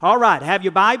All right, have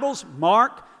your Bibles?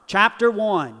 Mark chapter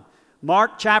 1.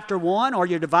 Mark chapter 1, or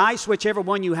your device, whichever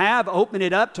one you have, open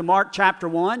it up to Mark chapter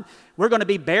 1. We're going to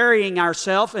be burying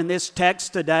ourselves in this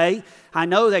text today. I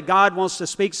know that God wants to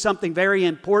speak something very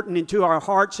important into our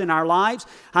hearts and our lives.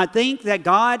 I think that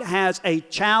God has a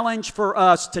challenge for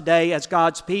us today as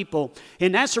God's people.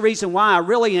 And that's the reason why I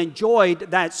really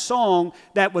enjoyed that song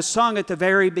that was sung at the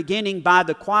very beginning by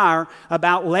the choir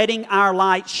about letting our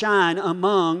light shine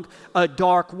among a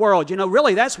dark world. You know,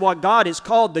 really that's what God has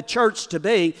called the church to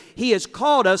be. He has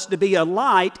called us to be a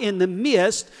light in the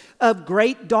midst of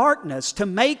great darkness, to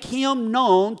make Him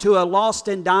known to a lost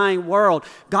and dying world.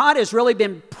 God has really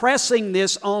been pressing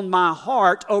this on my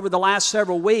heart over the last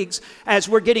several weeks as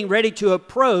we're getting ready to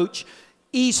approach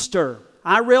Easter.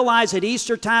 I realize at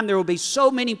Easter time there will be so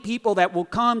many people that will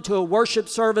come to a worship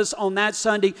service on that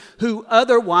Sunday who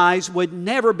otherwise would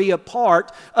never be a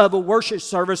part of a worship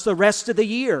service the rest of the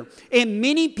year. And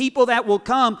many people that will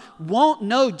come won't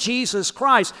know Jesus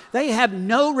Christ. They have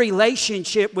no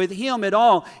relationship with Him at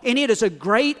all. And it is a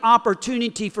great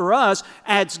opportunity for us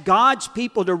as God's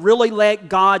people to really let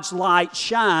God's light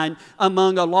shine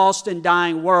among a lost and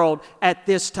dying world at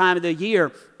this time of the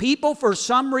year. People, for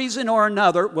some reason or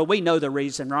another, well, we know the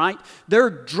reason, right? They're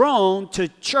drawn to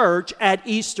church at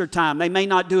Easter time. They may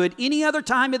not do it any other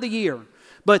time of the year,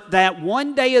 but that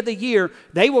one day of the year,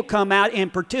 they will come out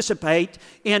and participate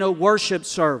in a worship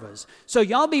service. So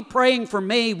y'all be praying for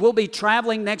me. We'll be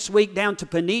traveling next week down to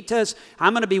Penitas.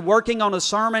 I'm going to be working on a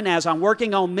sermon as I'm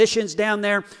working on missions down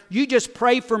there. You just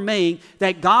pray for me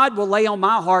that God will lay on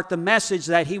my heart the message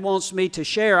that He wants me to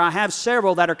share. I have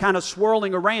several that are kind of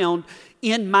swirling around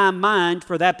in my mind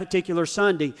for that particular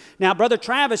Sunday. Now, Brother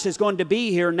Travis is going to be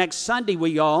here next Sunday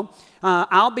with y'all.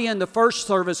 I'll be in the first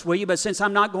service with you, but since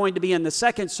I'm not going to be in the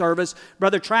second service,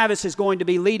 Brother Travis is going to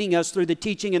be leading us through the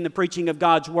teaching and the preaching of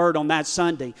God's Word on that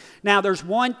Sunday. Now, there's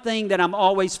one thing that I'm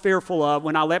always fearful of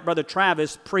when I let Brother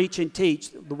Travis preach and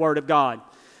teach the Word of God.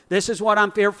 This is what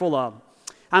I'm fearful of.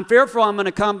 I'm fearful I'm going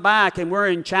to come back and we're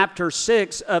in chapter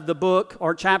 6 of the book,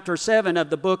 or chapter 7 of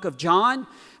the book of John.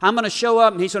 I'm going to show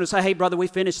up and he's going to say, "Hey, brother, we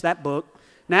finished that book.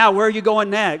 Now, where are you going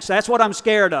next?" That's what I'm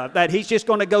scared of, that he's just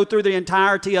going to go through the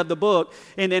entirety of the book,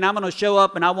 and then I'm going to show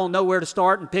up and I won't know where to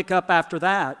start and pick up after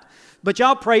that. But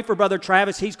y'all pray for Brother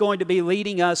Travis. He's going to be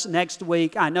leading us next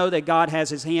week. I know that God has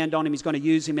His hand on him. He's going to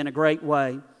use him in a great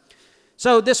way.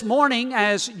 So this morning,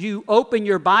 as you open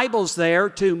your Bibles there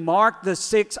to Mark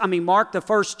the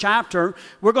first chapter,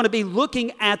 we're going to be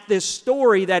looking at this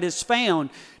story that is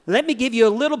found. Let me give you a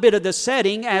little bit of the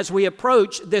setting as we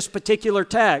approach this particular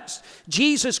text.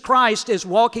 Jesus Christ is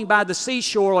walking by the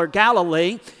seashore of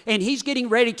Galilee, and He's getting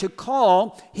ready to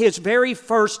call His very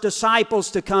first disciples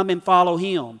to come and follow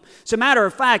Him. As a matter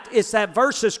of fact, it's that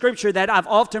verse of Scripture that I've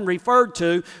often referred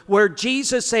to where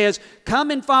Jesus says,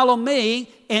 "Come and follow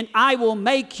me, and I will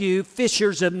make you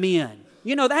fishers of men."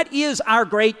 You know, that is our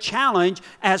great challenge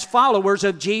as followers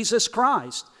of Jesus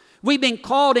Christ. We've been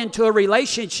called into a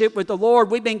relationship with the Lord.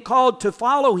 We've been called to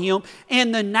follow Him.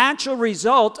 And the natural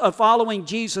result of following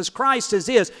Jesus Christ is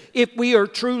this: if we are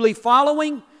truly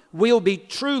following, we'll be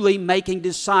truly making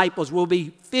disciples. We'll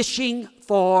be fishing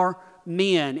for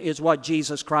men, is what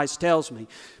Jesus Christ tells me.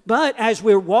 But as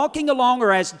we're walking along,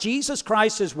 or as Jesus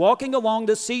Christ is walking along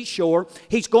the seashore,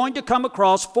 He's going to come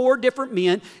across 4 different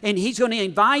men, and He's going to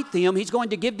invite them. He's going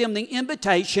to give them the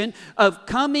invitation of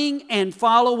coming and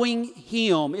following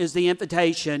Him, is the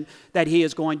invitation that He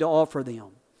is going to offer them.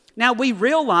 Now, we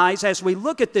realize as we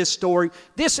look at this story,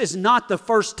 this is not the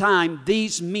first time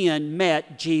these men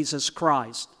met Jesus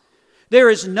Christ. There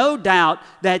is no doubt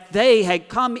that they had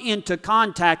come into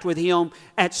contact with Him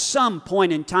at some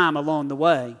point in time along the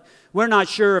way. We're not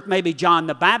sure if maybe John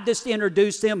the Baptist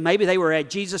introduced them. Maybe they were at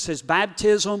Jesus'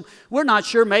 baptism. We're not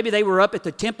sure. Maybe they were up at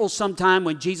the temple sometime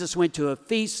when Jesus went to a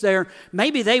feast there.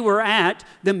 Maybe they were at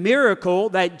the miracle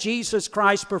that Jesus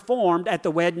Christ performed at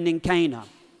the wedding in Cana.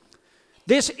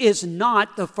 This is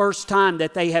not the first time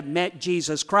that they have met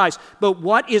Jesus Christ. But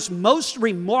what is most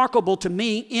remarkable to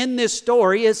me in this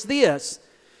story is this: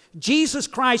 Jesus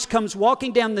Christ comes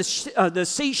walking down the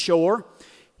seashore.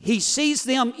 He sees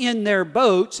them in their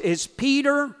boats. It's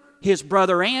Peter, his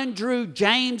brother Andrew,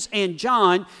 James, and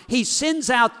John. He sends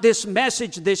out this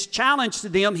message, this challenge to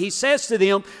them. He says to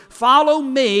them, "Follow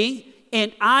me,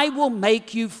 and I will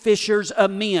make you fishers of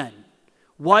men."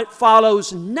 What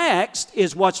follows next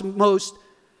is what's most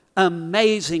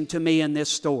amazing to me in this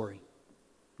story.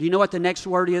 Do you know what the next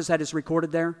word is that is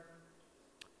recorded there?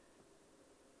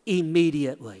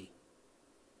 Immediately.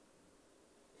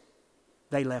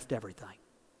 They left everything.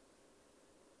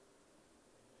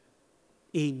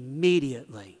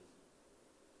 Immediately.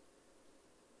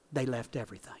 They left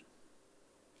everything.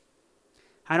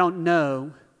 I don't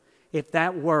know if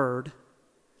that word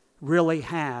really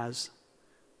has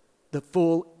the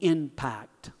full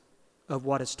impact of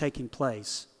what is taking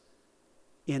place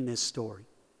in this story.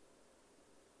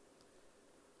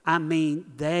 I mean,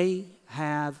 they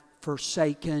have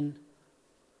forsaken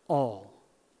all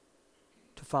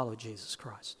to follow Jesus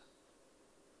Christ.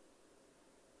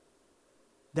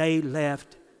 They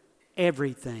left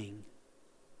everything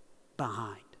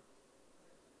behind.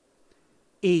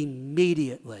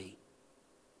 Immediately,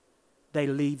 they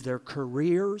leave their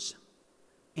careers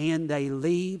and they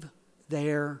leave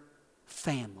their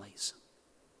families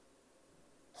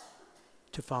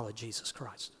to follow Jesus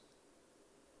Christ.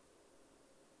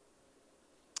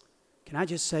 Can I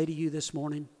just say to you this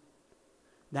morning,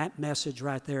 that message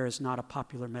right there is not a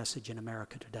popular message in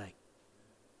America today.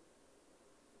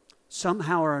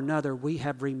 Somehow or another, we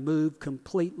have removed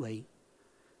completely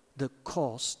the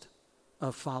cost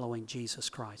of following Jesus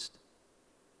Christ.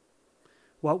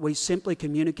 What we simply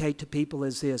communicate to people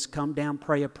is this: come down,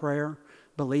 pray a prayer,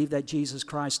 believe that Jesus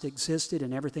Christ existed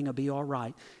and everything will be all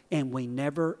right. And we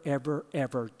never, ever,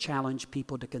 ever challenge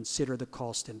people to consider the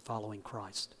cost in following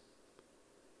Christ.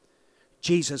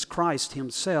 Jesus Christ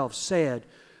himself said,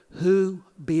 "Who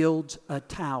builds a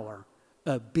tower,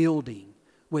 a building,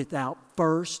 without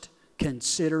first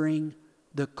considering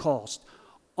the cost?"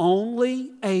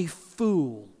 Only a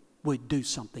fool would do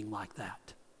something like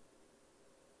that.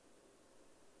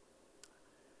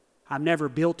 I've never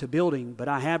built a building, but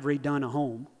I have redone a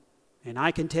home. And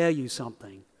I can tell you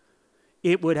something.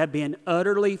 It would have been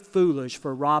utterly foolish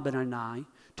for Robin and I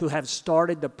to have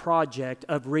started the project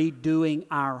of redoing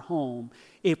our home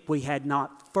if we had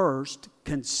not first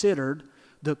considered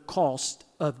the cost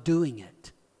of doing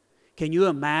it. Can you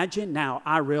imagine? Now,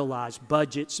 I realize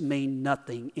budgets mean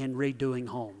nothing in redoing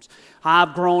homes.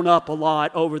 I've grown up a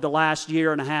lot over the last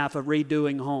year and a half of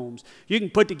redoing homes. You can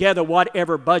put together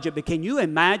whatever budget, but can you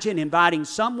imagine inviting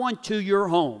someone to your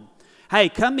home? Hey,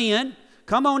 come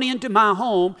on into my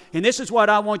home, and this is what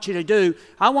I want you to do.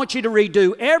 I want you to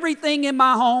redo everything in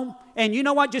my home, and you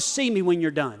know what? Just see me when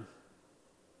you're done.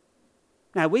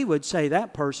 Now, we would say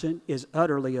that person is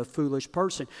utterly a foolish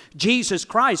person. Jesus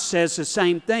Christ says the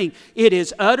same thing. It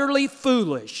is utterly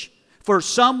foolish for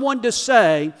someone to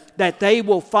say that they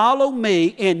will follow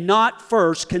me and not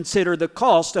first consider the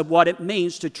cost of what it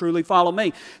means to truly follow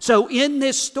me. So in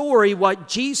this story, what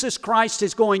Jesus Christ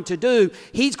is going to do,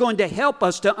 He's going to help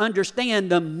us to understand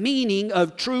the meaning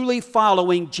of truly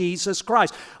following Jesus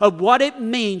Christ, of what it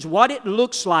means, what it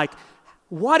looks like.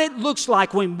 What it looks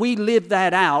like when we live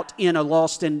that out in a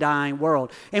lost and dying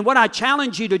world. And what I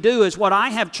challenge you to do is what I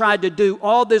have tried to do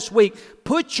all this week.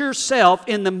 Put yourself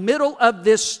in the middle of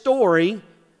this story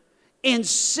and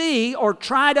see or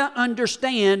try to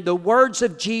understand the words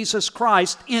of Jesus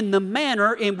Christ in the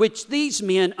manner in which these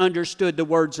men understood the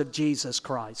words of Jesus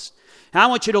Christ. Now, I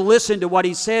want you to listen to what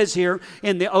he says here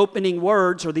in the opening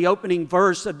words or the opening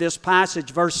verse of this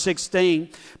passage, verse 16.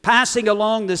 Passing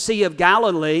along the Sea of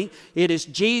Galilee, it is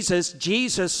Jesus.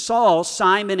 Jesus saw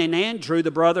Simon and Andrew, the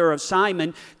brother of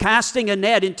Simon, casting a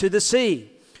net into the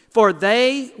sea, for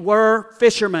they were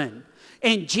fishermen.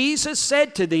 And Jesus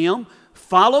said to them,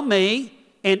 "Follow me,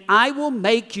 and I will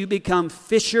make you become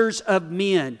fishers of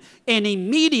men." And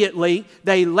immediately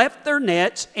they left their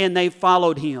nets and they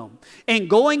followed him. And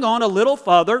going on a little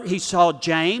further, he saw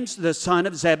James, the son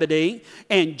of Zebedee,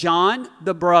 and John,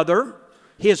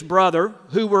 his brother,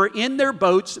 who were in their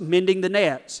boats mending the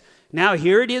nets. Now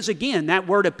here it is again. That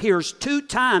word appears 2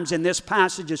 times in this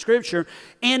passage of Scripture.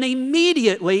 And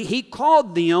immediately he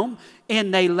called them,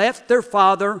 and they left their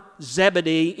father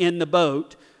Zebedee in the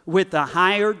boat with the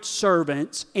hired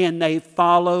servants, and they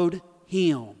followed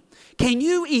him. Can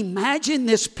you imagine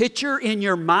this picture in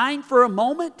your mind for a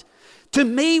moment? To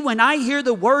me, when I hear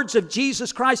the words of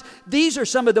Jesus Christ, these are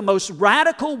some of the most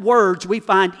radical words we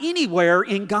find anywhere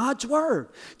in God's Word.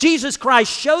 Jesus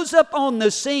Christ shows up on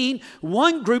the scene.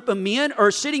 One group of men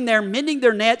are sitting there mending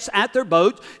their nets at their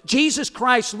boat. Jesus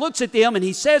Christ looks at them and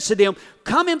he says to them,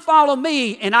 "Come and follow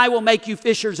me, and I will make you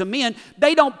fishers of men."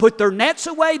 They don't put their nets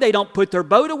away. They don't put their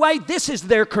boat away. This is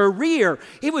their career.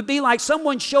 It would be like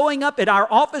someone showing up at our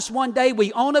office one day.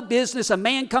 We own a business. A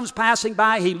man comes passing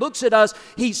by. He looks at us.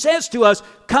 He says to us,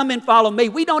 "Come and follow me."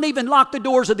 We don't even lock the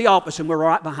doors of the office, and we're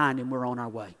right behind him. We're on our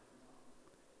way.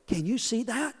 Can you see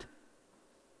that?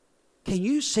 Can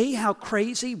you see how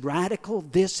crazy radical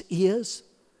this is?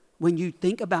 When you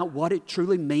think about what it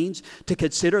truly means to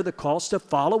consider the cost of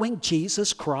following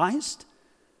Jesus Christ?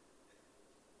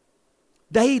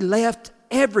 They left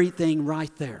everything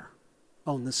right there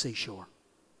on the seashore.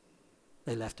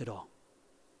 They left it all.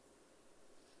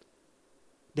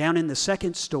 Down in the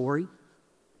second story,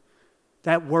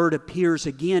 that word appears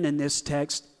again in this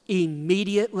text.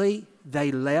 Immediately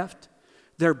they left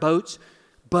their boats.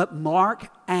 But Mark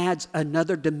adds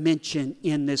another dimension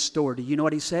in this story. Do you know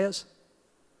what he says?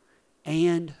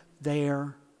 And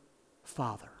their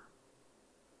father.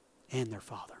 And their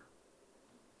father.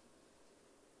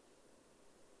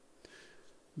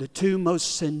 The two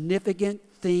most significant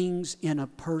things in a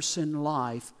person's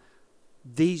life,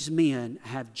 these men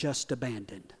have just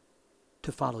abandoned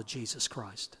to follow Jesus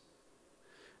Christ.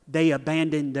 They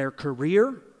abandoned their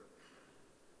career,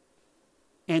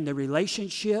 and the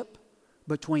relationship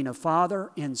between a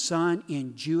father and son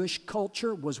in Jewish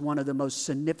culture was one of the most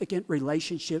significant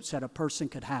relationships that a person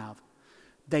could have.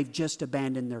 They've just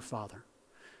abandoned their father.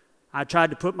 I tried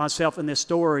to put myself in this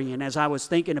story, and as I was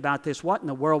thinking about this, what in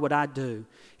the world would I do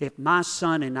if my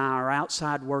son and I are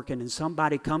outside working and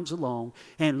somebody comes along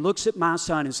and looks at my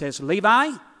son and says,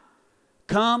 Levi,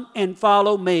 come and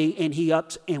follow me, and he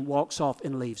ups and walks off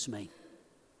and leaves me.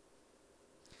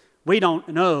 We don't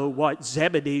know what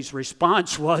Zebedee's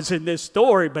response was in this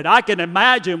story, but I can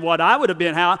imagine what I would have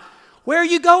been. Where are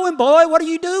you going, boy? What are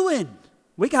you doing?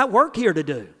 We got work here to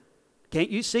do. Can't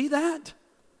you see that?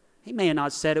 He may have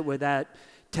not said it with that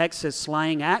Texas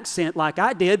slang accent like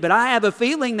I did, but I have a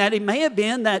feeling that it may have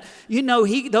been that,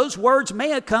 those words may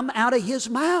have come out of his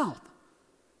mouth.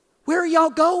 Where are y'all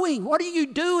going? What are you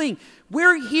doing?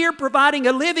 We're here providing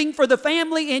a living for the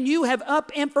family, and you have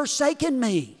up and forsaken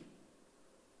me.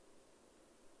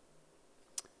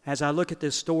 As I look at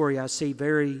this story, I see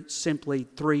very simply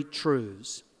three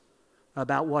truths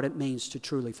about what it means to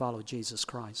truly follow Jesus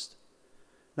Christ.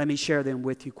 Let me share them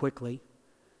with you quickly.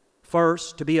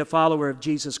 First, to be a follower of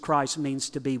Jesus Christ means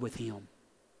to be with Him.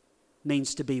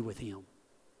 Means to be with Him.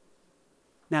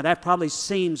 Now, that probably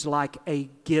seems like a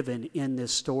given in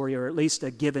this story, or at least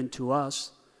a given to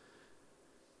us.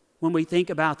 When we think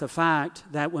about the fact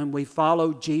that when we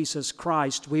follow Jesus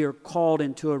Christ, we are called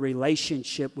into a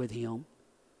relationship with Him.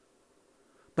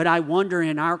 But I wonder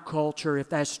in our culture if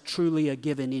that's truly a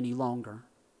given any longer.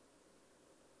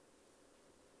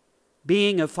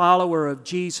 Being a follower of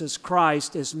Jesus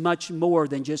Christ is much more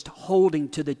than just holding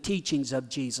to the teachings of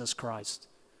Jesus Christ.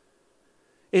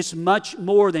 It's much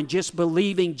more than just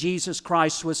believing Jesus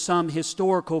Christ was some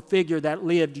historical figure that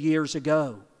lived years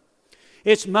ago.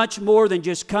 It's much more than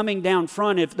just coming down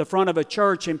the front of a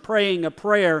church and praying a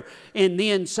prayer and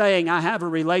then saying, I have a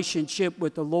relationship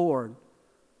with the Lord.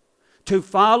 To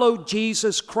follow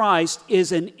Jesus Christ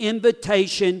is an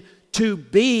invitation to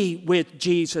be with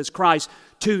Jesus Christ.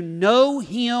 To know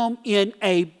Him in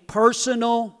a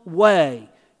personal way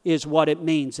is what it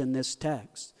means in this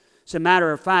text. As a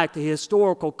matter of fact, the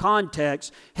historical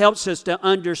context helps us to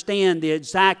understand the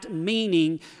exact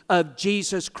meaning of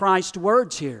Jesus Christ's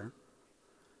words here.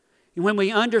 When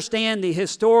we understand the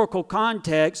historical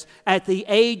context, at the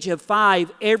age of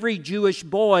 5, every Jewish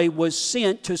boy was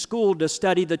sent to school to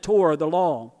study the Torah, the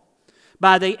law.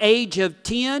 By the age of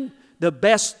 10, the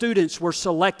best students were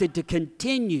selected to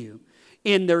continue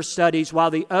in their studies while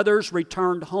the others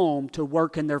returned home to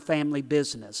work in their family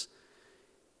business.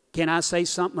 Can I say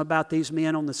something about these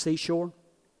men on the seashore?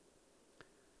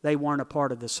 They weren't a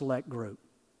part of the select group.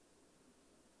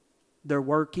 They're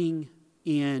working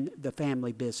in the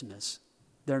family business.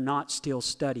 They're not still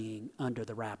studying under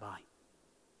the rabbi.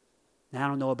 Now, I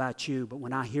don't know about you, but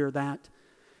when I hear that,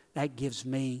 that gives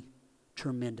me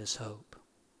tremendous hope.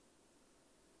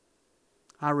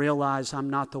 I realize I'm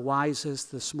not the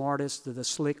wisest, the smartest, the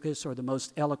slickest, or the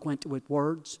most eloquent with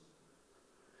words,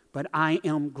 but I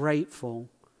am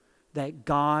grateful that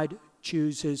God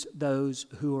chooses those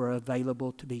who are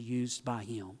available to be used by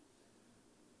Him.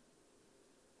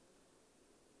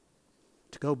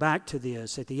 To go back to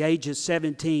this, at the age of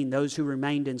 17, those who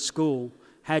remained in school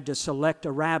had to select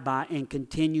a rabbi and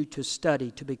continue to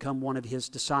study to become one of his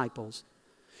disciples.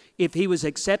 If he was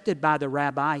accepted by the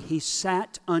rabbi, he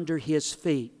sat under his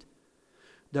feet.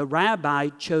 The rabbi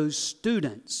chose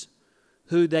students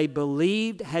who they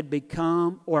believed had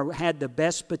become or had the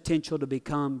best potential to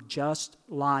become just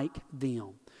like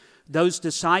them. Those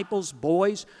disciples,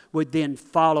 boys, would then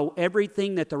follow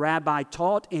everything that the rabbi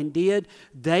taught and did.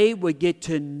 They would get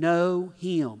to know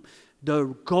him.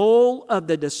 The goal of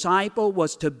the disciple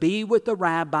was to be with the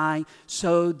rabbi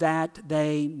so that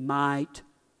they might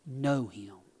know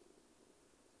him.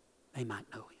 They might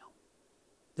know him.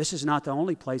 This is not the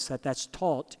only place that's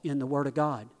taught in the Word of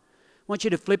God. I want you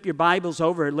to flip your Bibles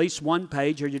over at least one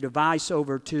page or your device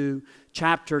over to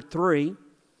chapter 3.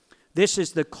 This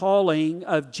is the calling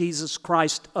of Jesus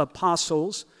Christ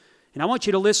apostles. And I want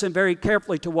you to listen very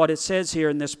carefully to what it says here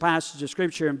in this passage of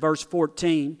Scripture in verse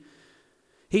 14.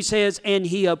 He says, and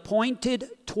he appointed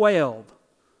 12,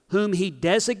 whom he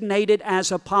designated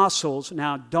as apostles.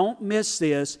 Now, don't miss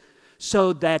this.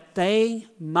 So that they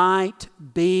might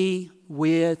be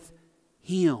with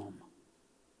him.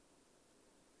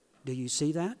 Do you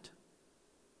see that?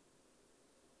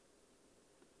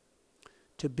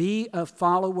 To be a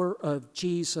follower of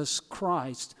Jesus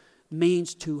Christ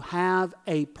means to have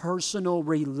a personal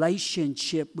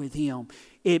relationship with him.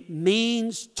 It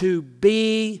means to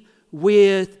be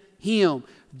with him.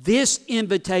 This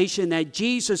invitation that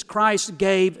Jesus Christ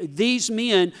gave these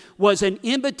men was an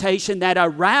invitation that a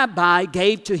rabbi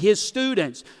gave to his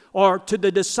students or to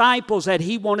the disciples that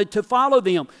he wanted to follow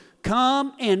them.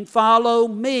 Come and follow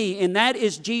me. And that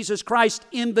is Jesus Christ's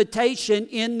invitation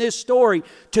in this story,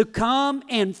 to come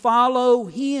and follow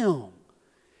him.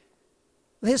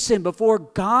 Listen, before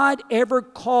God ever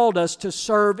called us to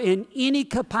serve in any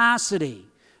capacity,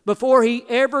 before he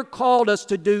ever called us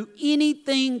to do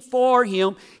anything for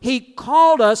him, he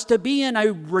called us to be in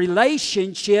a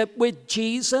relationship with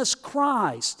Jesus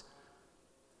Christ,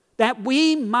 that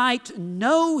we might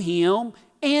know him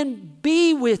and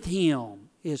be with him,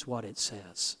 is what it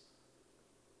says.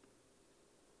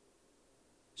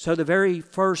 So the very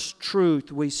first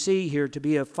truth we see here to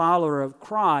be a follower of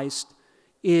Christ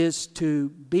is to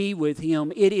be with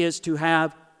him. It is to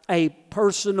have a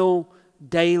personal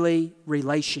daily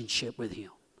relationship with him,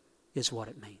 is what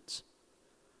it means.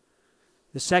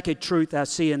 The second truth I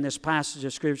see in this passage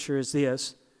of Scripture is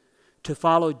this: to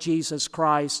follow Jesus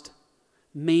Christ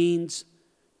means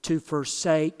to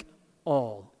forsake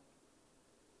all.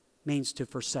 Means to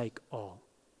forsake all.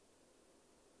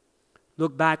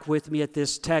 Look back with me at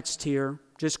this text here,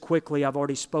 just quickly. I've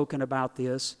already spoken about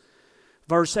this.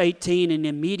 Verse 18, and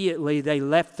immediately they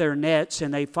left their nets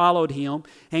and they followed him.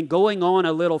 And going on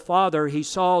a little farther, he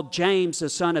saw James, the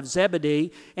son of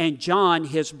Zebedee, and John,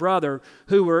 his brother,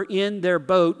 who were in their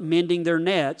boat mending their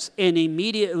nets. And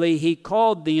immediately he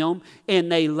called them, and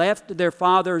they left their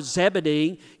father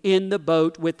Zebedee in the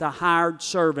boat with the hired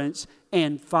servants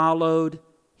and followed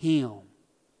him.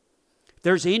 If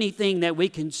there's anything that we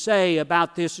can say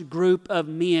about this group of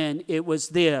men, it was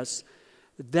this: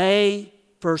 they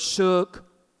forsook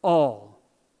all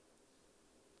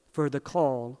for the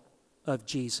call of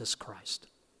Jesus Christ.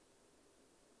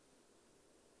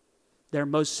 Their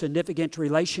most significant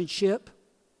relationship,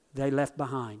 they left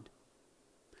behind.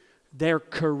 Their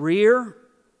career,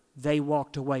 they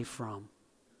walked away from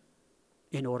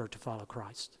in order to follow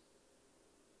Christ.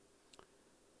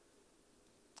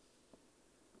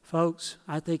 Folks,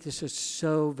 I think this is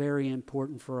so very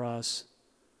important for us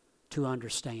to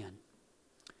understand.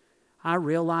 I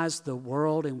realize the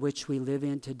world in which we live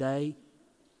in today,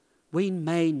 we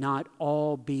may not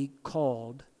all be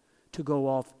called to go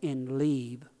off and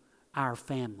leave our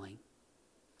family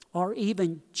or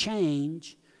even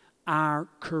change our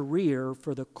career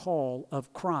for the call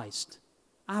of Christ.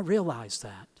 I realize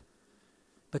that.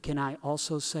 But can I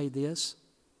also say this?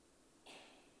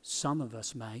 Some of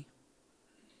us may.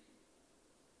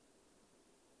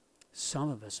 Some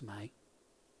of us may.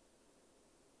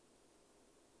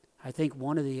 I think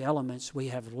one of the elements we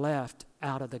have left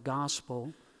out of the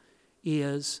gospel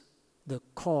is the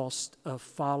cost of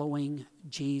following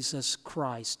Jesus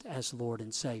Christ as Lord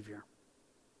and Savior.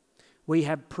 We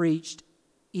have preached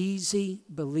easy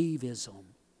believism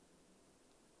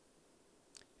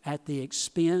at the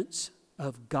expense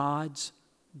of God's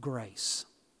grace.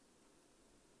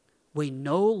 We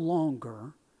no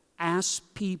longer ask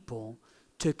people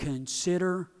to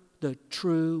consider the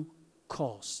true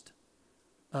cost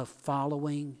of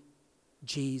following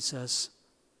Jesus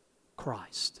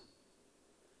Christ.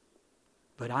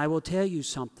 But I will tell you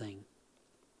something.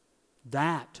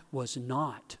 That was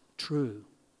not true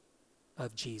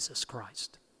of Jesus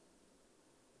Christ.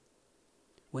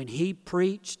 When he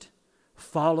preached,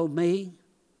 "Follow me,"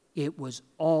 it was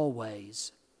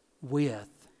always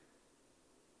with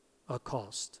a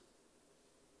cost.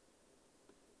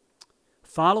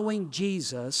 Following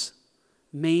Jesus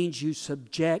means you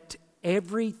subject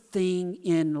everything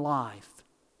in life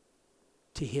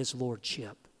to his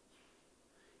lordship.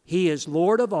 He is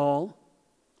Lord of all,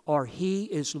 or he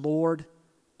is Lord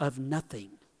of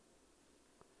nothing.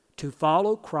 To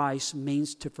follow Christ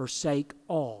means to forsake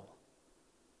all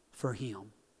for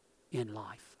him in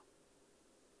life,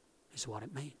 is what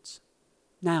it means.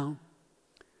 Now,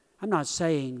 I'm not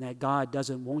saying that God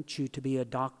doesn't want you to be a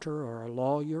doctor or a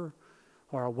lawyer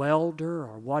or a welder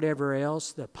or whatever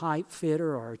else, the pipe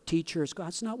fitter or a teacher.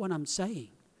 That's not what I'm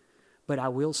saying. But I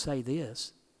will say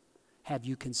this: have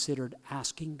you considered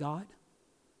asking God?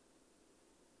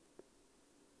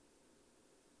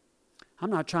 I'm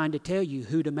not trying to tell you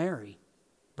who to marry.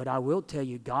 But I will tell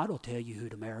you, God will tell you who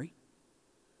to marry.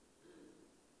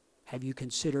 Have you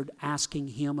considered asking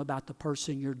Him about the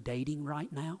person you're dating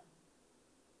right now?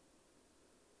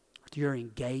 Or you're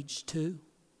engaged to?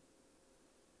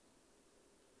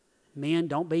 Men,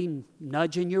 don't be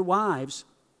nudging your wives.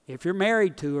 If you're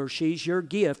married to her, she's your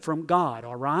gift from God,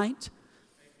 all right?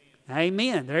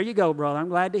 Amen. There you go, brother. I'm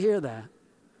glad to hear that.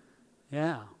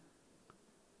 Yeah.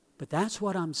 But that's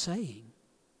what I'm saying.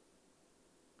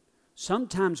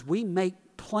 Sometimes we make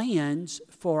plans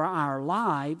for our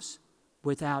lives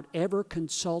without ever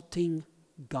consulting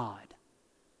God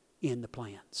in the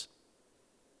plans.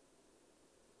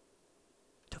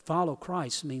 To follow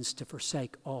Christ means to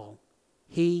forsake all.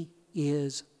 He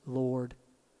is Lord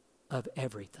of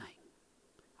everything.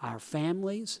 Our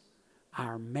families,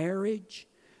 our marriage,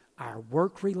 our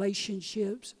work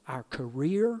relationships, our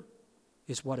career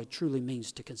is what it truly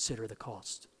means to consider the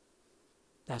cost.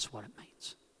 That's what it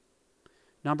means.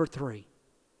 Number 3,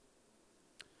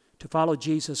 to follow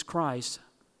Jesus Christ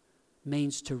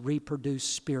means to reproduce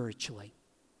spiritually.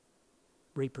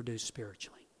 Reproduce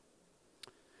spiritually.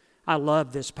 I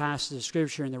love this passage of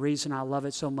Scripture, and the reason I love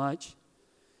it so much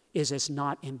is it's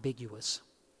not ambiguous.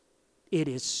 It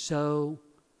is so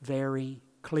very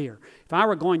clear. If I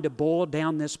were going to boil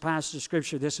down this passage of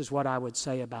Scripture, this is what I would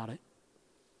say about it.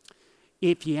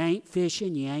 If you ain't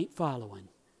fishing, you ain't following.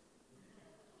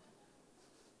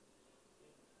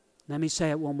 Let me say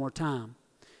it one more time.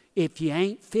 If you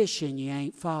ain't fishing, you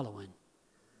ain't following.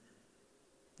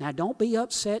 Now, don't be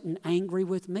upset and angry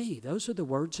with me. Those are the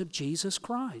words of Jesus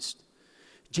Christ.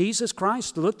 Jesus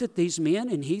Christ looked at these men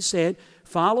and He said,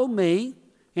 follow me,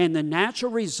 and the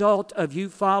natural result of you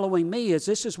following me is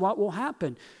this is what will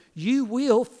happen. You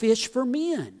will fish for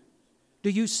men. Do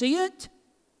you see it?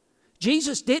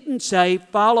 Jesus didn't say,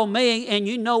 follow me, and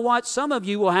you know what? Some of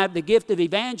you will have the gift of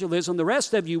evangelism, the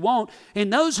rest of you won't.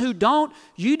 And those who don't,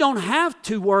 you don't have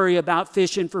to worry about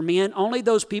fishing for men. Only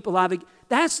those people have.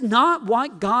 That's not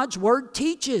what God's Word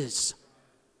teaches.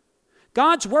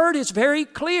 God's Word is very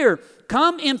clear.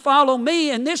 Come and follow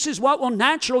me, and this is what will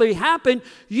naturally happen.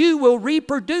 You will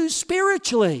reproduce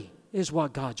spiritually, is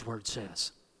what God's Word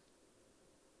says.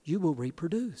 You will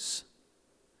reproduce.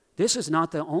 This is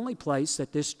not the only place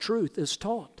that this truth is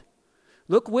taught.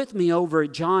 Look with me over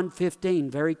at John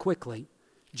 15 very quickly.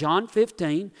 John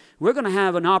 15. We're going to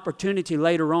have an opportunity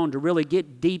later on to really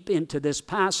get deep into this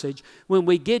passage when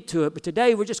we get to it. But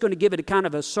today we're just going to give it a kind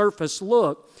of a surface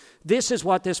look. This is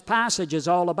what this passage is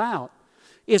all about.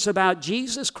 It's about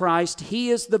Jesus Christ.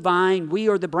 He is the vine. We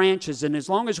are the branches. And as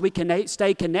long as we can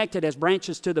stay connected as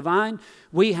branches to the vine,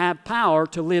 we have power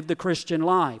to live the Christian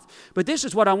life. But this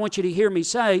is what I want you to hear me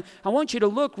say. I want you to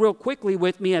look real quickly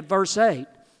with me at verse 8.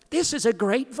 This is a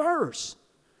great verse.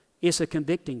 It's a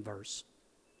convicting verse.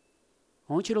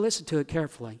 I want you to listen to it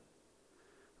carefully.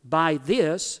 By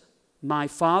this, my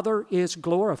Father is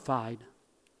glorified,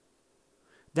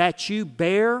 that you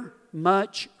bear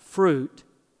much fruit,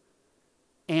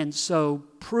 and so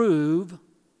prove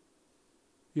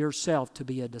yourself to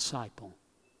be a disciple.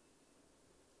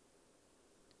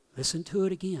 Listen to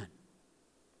it again.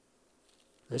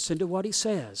 Listen to what he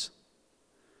says.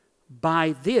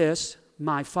 By this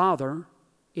my Father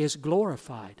is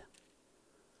glorified,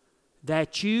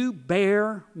 that you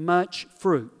bear much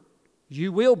fruit.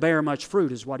 You will bear much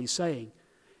fruit is what he's saying.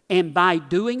 And by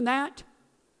doing that,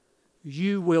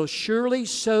 you will surely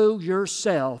show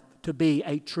yourself to be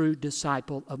a true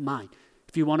disciple of mine.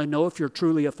 If you want to know if you're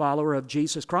truly a follower of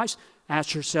Jesus Christ,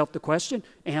 ask yourself the question,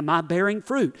 am I bearing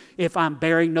fruit? If I'm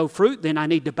bearing no fruit, then I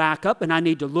need to back up and I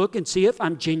need to look and see if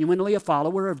I'm genuinely a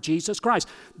follower of Jesus Christ.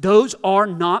 Those are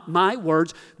not my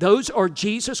words. Those are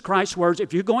Jesus Christ's words.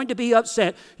 If you're going to be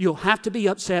upset, you'll have to be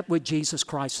upset with Jesus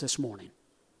Christ this morning.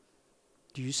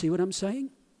 Do you see what I'm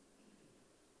saying?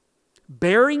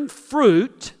 Bearing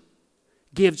fruit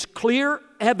gives clear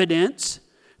evidence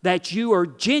that you are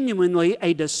genuinely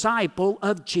a disciple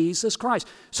of Jesus Christ.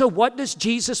 So what does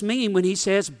Jesus mean when he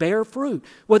says bear fruit?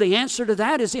 Well, the answer to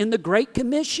that is in the Great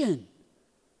Commission.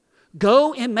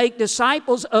 Go and make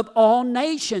disciples of all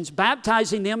nations,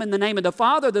 baptizing them in the name of the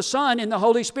Father, the Son, and the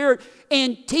Holy Spirit,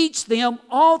 and teach them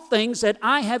all things that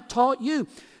I have taught you.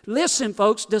 Listen,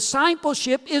 folks,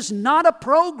 discipleship is not a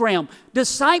program.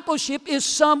 Discipleship is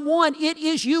someone. It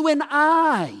is you and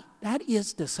I. That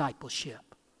is discipleship.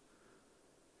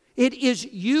 It is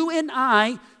you and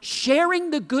I sharing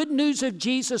the good news of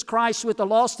Jesus Christ with the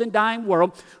lost and dying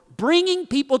world, bringing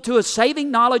people to a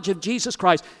saving knowledge of Jesus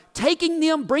Christ, taking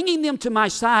them, bringing them to my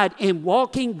side, and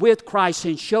walking with Christ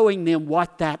and showing them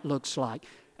what that looks like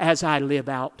as I live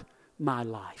out my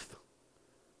life.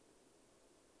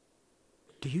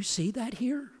 Do you see that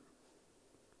here?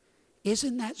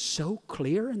 Isn't that so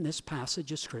clear in this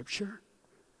passage of Scripture?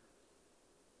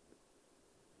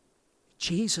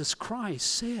 Jesus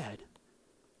Christ said,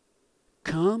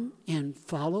 come and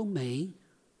follow me,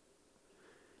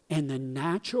 and the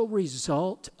natural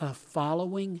result of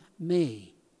following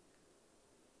me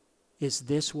is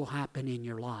this will happen in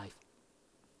your life.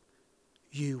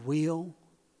 You will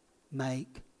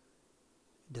make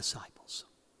disciples.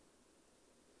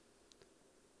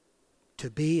 To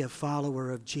be a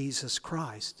follower of Jesus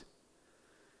Christ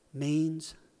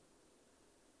means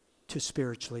to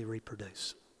spiritually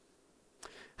reproduce.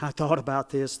 I thought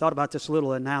about this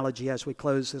little analogy as we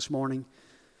close this morning,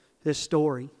 this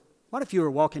story. What if you were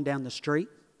walking down the street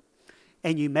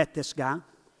and you met this guy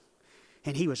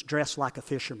and he was dressed like a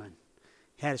fisherman?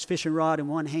 He had his fishing rod in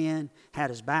one hand, had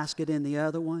his basket in the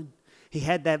other one. He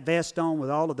had that vest on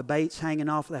with all of the baits hanging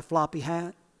off of that floppy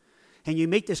hat. And you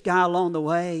meet this guy along the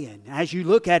way, and as you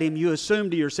look at him, you assume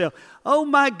to yourself, oh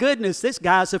my goodness, this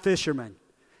guy's a fisherman.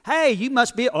 Hey, you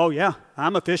must be, oh yeah,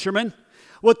 I'm a fisherman.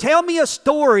 Well, tell me a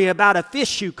story about a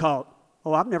fish you caught.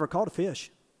 Oh, I've never caught a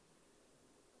fish.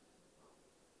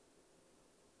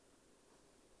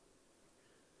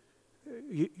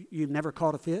 You've never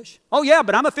caught a fish? Oh yeah,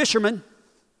 but I'm a fisherman.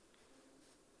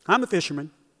 I'm a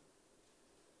fisherman.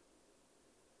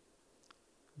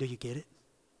 Do you get it?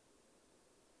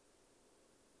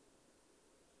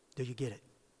 Do you get it?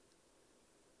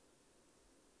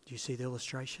 Do you see the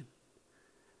illustration?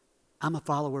 I'm a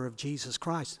follower of Jesus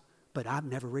Christ, but I've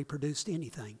never reproduced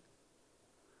anything.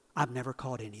 I've never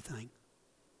caught anything.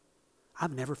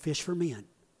 I've never fished for men,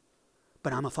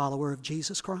 but I'm a follower of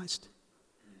Jesus Christ.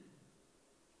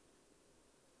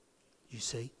 You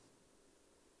see?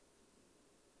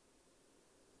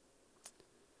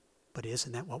 But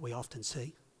isn't that what we often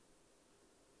see?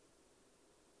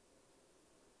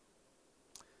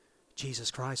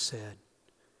 Jesus Christ said,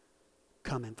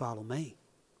 come and follow me,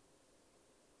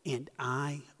 and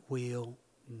I will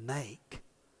make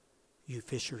you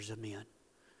fishers of men.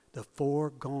 The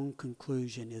foregone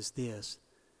conclusion is this: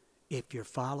 if you're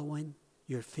following,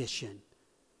 you're fishing.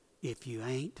 If you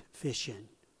ain't fishing,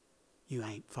 you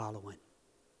ain't following.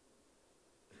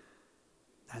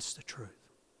 That's the truth.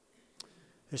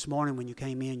 This morning when you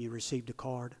came in, you received a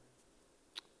card.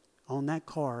 On that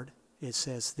card, it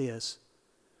says this: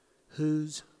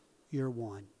 who's your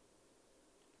one?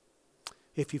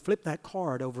 If you flip that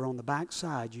card over on the back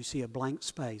side, you see a blank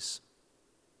space.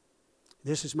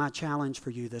 This is my challenge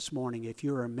for you this morning. If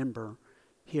you're a member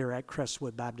here at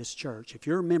Crestwood Baptist Church, if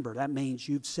you're a member, that means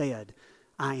you've said,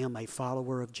 I am a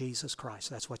follower of Jesus Christ.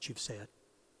 That's what you've said.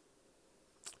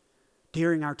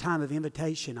 During our time of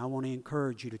invitation, I want to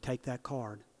encourage you to take that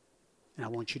card, and I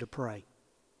want you to pray.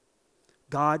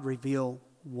 God, reveal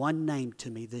one name to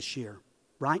me this year,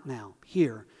 right now,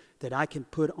 here, that I can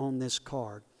put on this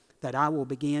card, that I will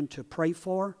begin to pray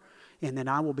for, and then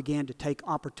I will begin to take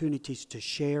opportunities to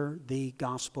share the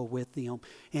gospel with them.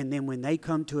 And then when they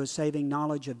come to a saving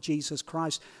knowledge of Jesus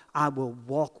Christ, I will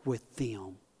walk with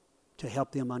them to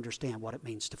help them understand what it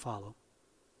means to follow.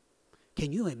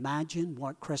 Can you imagine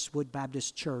what Crestwood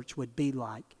Baptist Church would be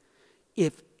like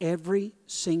if every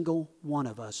single one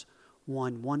of us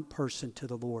won one person to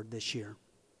the Lord this year?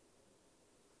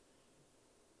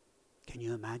 Can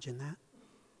you imagine that?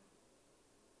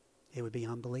 It would be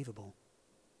unbelievable.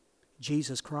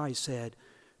 Jesus Christ said,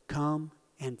 come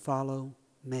and follow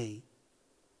me,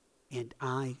 and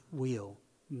I will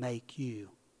make you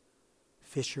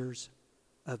fishers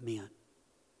of men.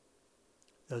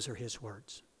 Those are his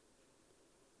words.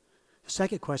 The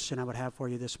second question I would have for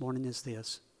you this morning is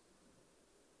this: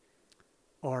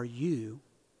 are you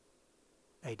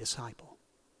a disciple?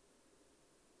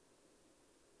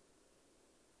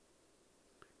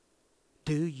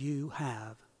 Do you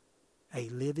have a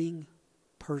living,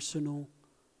 personal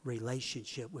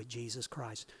relationship with Jesus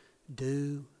Christ?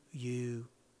 Do you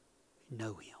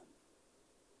know him?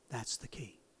 That's the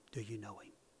key. Do you know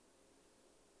him?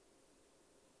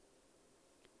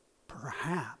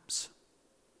 Perhaps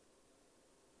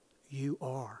you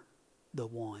are the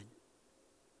one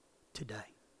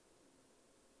today.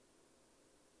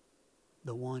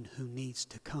 The one who needs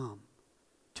to come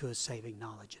to a saving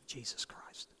knowledge of Jesus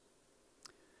Christ.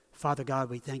 Father God,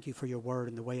 we thank you for your word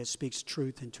and the way it speaks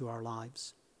truth into our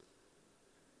lives.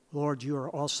 Lord, you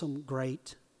are awesome,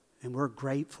 great, and we're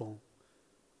grateful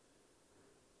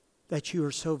that you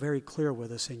are so very clear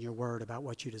with us in your word about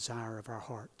what you desire of our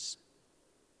hearts.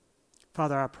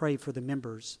 Father, I pray for the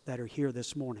members that are here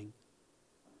this morning,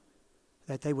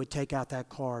 that they would take out that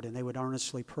card and they would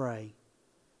earnestly pray,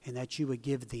 and that you would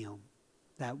give them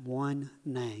that one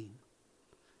name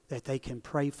that they can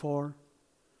pray for,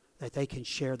 that they can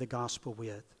share the gospel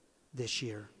with this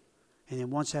year. And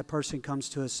then once that person comes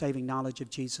to a saving knowledge of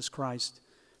Jesus Christ,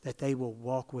 that they will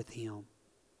walk with Him,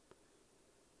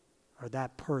 or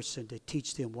that person to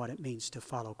teach them what it means to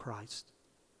follow Christ.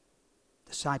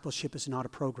 Discipleship is not a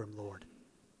program, Lord.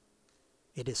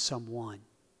 It is someone,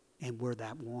 and we're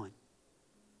that one.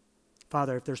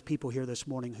 Father, if there's people here this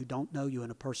morning who don't know You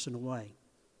in a personal way,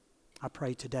 I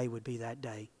pray today would be that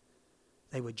day.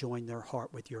 They would join their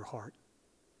heart with Your heart.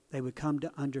 They would come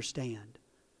to understand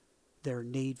their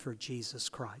need for Jesus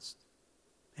Christ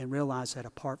and realize that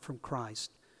apart from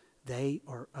Christ, they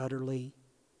are utterly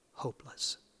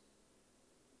hopeless.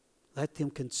 Let them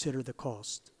consider the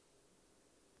cost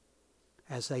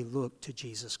as they look to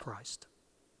Jesus Christ.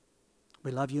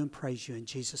 We love You and praise You in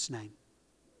Jesus' name.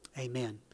 Amen.